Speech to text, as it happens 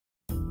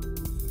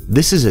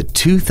This is a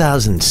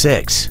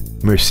 2006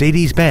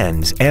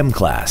 Mercedes-Benz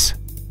M-Class.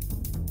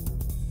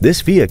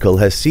 This vehicle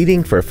has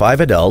seating for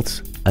 5 adults,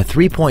 a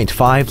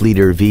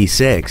 3.5-liter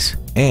V6,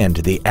 and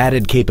the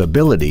added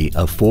capability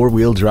of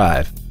 4-wheel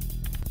drive.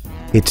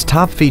 Its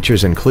top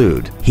features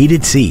include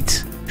heated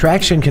seats,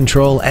 traction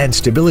control and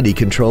stability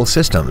control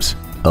systems,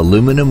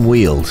 aluminum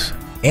wheels,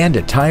 and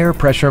a tire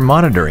pressure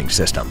monitoring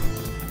system.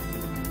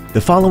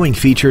 The following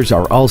features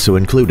are also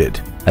included: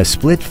 a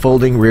split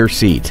folding rear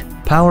seat,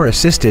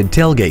 power-assisted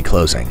tailgate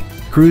closing,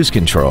 cruise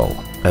control,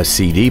 a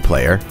CD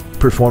player,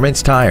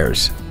 performance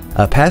tires,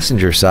 a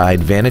passenger side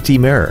vanity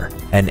mirror,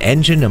 an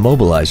engine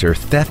immobilizer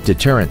theft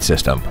deterrent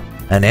system,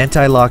 an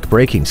anti-lock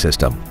braking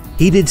system,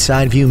 heated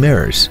side view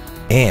mirrors,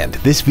 and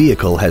this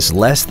vehicle has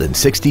less than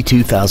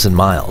 62,000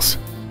 miles.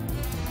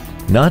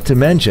 Not to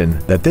mention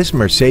that this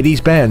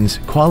Mercedes-Benz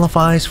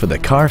qualifies for the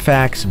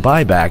Carfax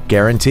buyback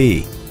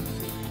guarantee.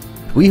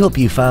 We hope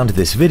you found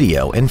this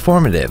video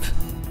informative.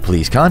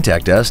 Please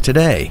contact us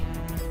today.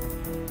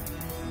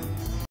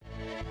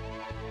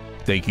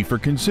 Thank you for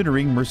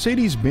considering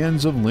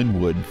Mercedes-Benz of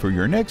Lynnwood for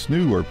your next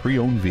new or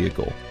pre-owned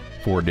vehicle.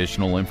 For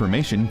additional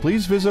information,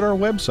 please visit our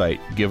website,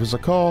 give us a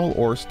call,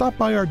 or stop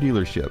by our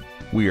dealership.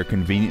 We are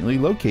conveniently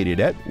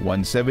located at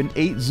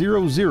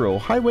 17800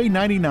 Highway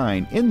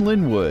 99 in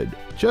Lynnwood,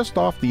 just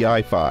off the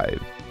I-5.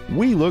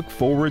 We look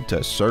forward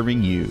to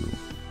serving you.